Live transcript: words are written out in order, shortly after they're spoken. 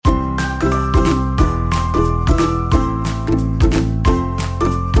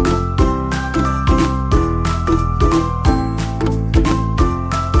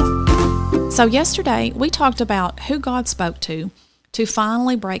So yesterday, we talked about who God spoke to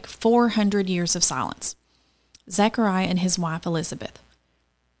finally break 400 years of silence, Zechariah and his wife Elizabeth.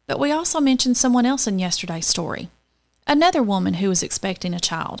 But we also mentioned someone else in yesterday's story, another woman who was expecting a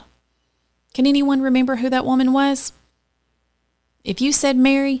child. Can anyone remember who that woman was? If you said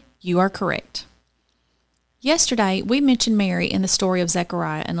Mary, you are correct. Yesterday, we mentioned Mary in the story of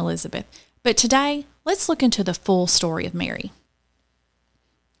Zechariah and Elizabeth, but today, let's look into the full story of Mary.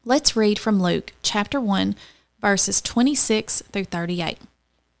 Let's read from Luke chapter 1, verses 26 through 38.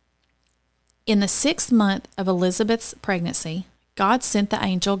 In the 6th month of Elizabeth's pregnancy, God sent the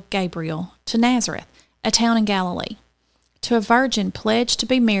angel Gabriel to Nazareth, a town in Galilee, to a virgin pledged to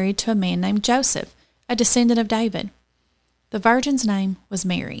be married to a man named Joseph, a descendant of David. The virgin's name was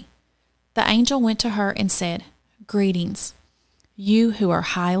Mary. The angel went to her and said, "Greetings, you who are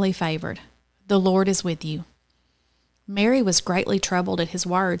highly favored. The Lord is with you." Mary was greatly troubled at his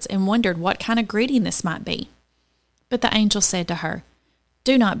words and wondered what kind of greeting this might be. But the angel said to her,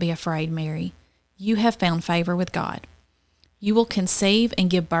 "Do not be afraid, Mary. You have found favor with God. You will conceive and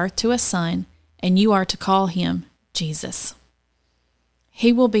give birth to a son, and you are to call him Jesus.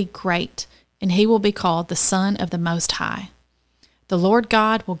 He will be great, and he will be called the Son of the Most High. The Lord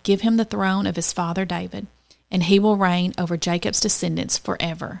God will give him the throne of his father David, and he will reign over Jacob's descendants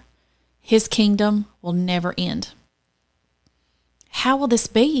forever. His kingdom will never end." "How will this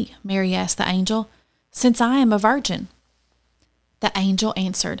be?" Mary asked the angel, "since I am a virgin?" The angel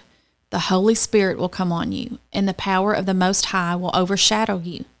answered, "The Holy Spirit will come on you, and the power of the Most High will overshadow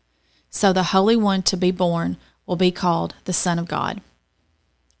you. So the Holy One to be born will be called the Son of God.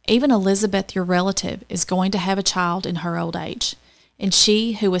 Even Elizabeth, your relative, is going to have a child in her old age, and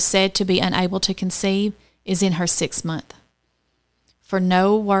she who was said to be unable to conceive is in her 6th month. For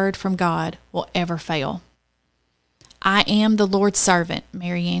no word from God will ever fail." "I am the Lord's servant,"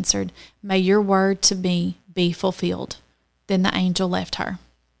 Mary answered. "May your word to me be fulfilled." Then the angel left her.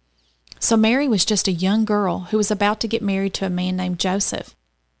 So Mary was just a young girl who was about to get married to a man named Joseph,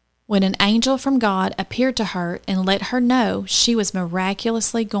 when an angel from God appeared to her and let her know she was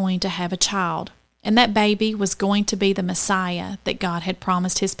miraculously going to have a child, and that baby was going to be the Messiah that God had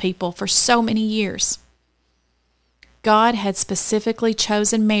promised his people for so many years. God had specifically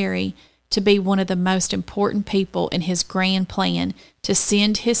chosen Mary to be one of the most important people in his grand plan to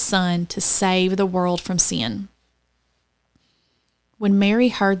send his son to save the world from sin. When Mary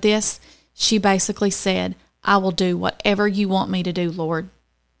heard this, she basically said, "I will do whatever you want me to do, Lord."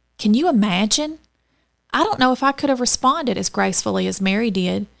 Can you imagine? I don't know if I could have responded as gracefully as Mary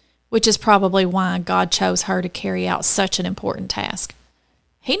did, which is probably why God chose her to carry out such an important task.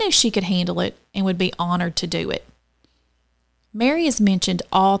 He knew she could handle it and would be honored to do it. Mary is mentioned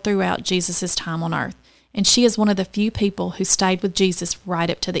all throughout Jesus' time on earth, and she is one of the few people who stayed with Jesus right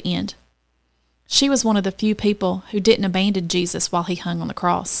up to the end. She was one of the few people who didn't abandon Jesus while he hung on the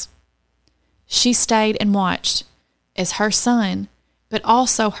cross. She stayed and watched as her son, but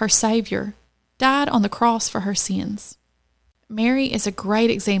also her Savior, died on the cross for her sins. Mary is a great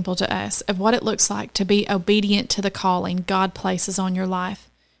example to us of what it looks like to be obedient to the calling God places on your life,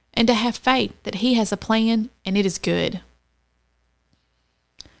 and to have faith that he has a plan and it is good.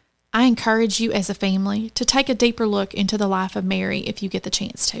 I encourage you as a family to take a deeper look into the life of Mary if you get the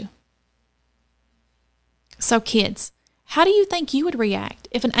chance to. So kids, how do you think you would react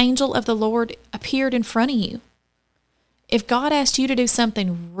if an angel of the Lord appeared in front of you? If God asked you to do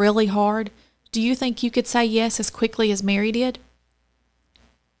something really hard, do you think you could say yes as quickly as Mary did?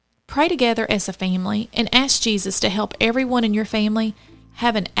 Pray together as a family and ask Jesus to help everyone in your family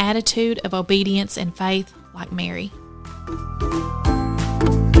have an attitude of obedience and faith like Mary.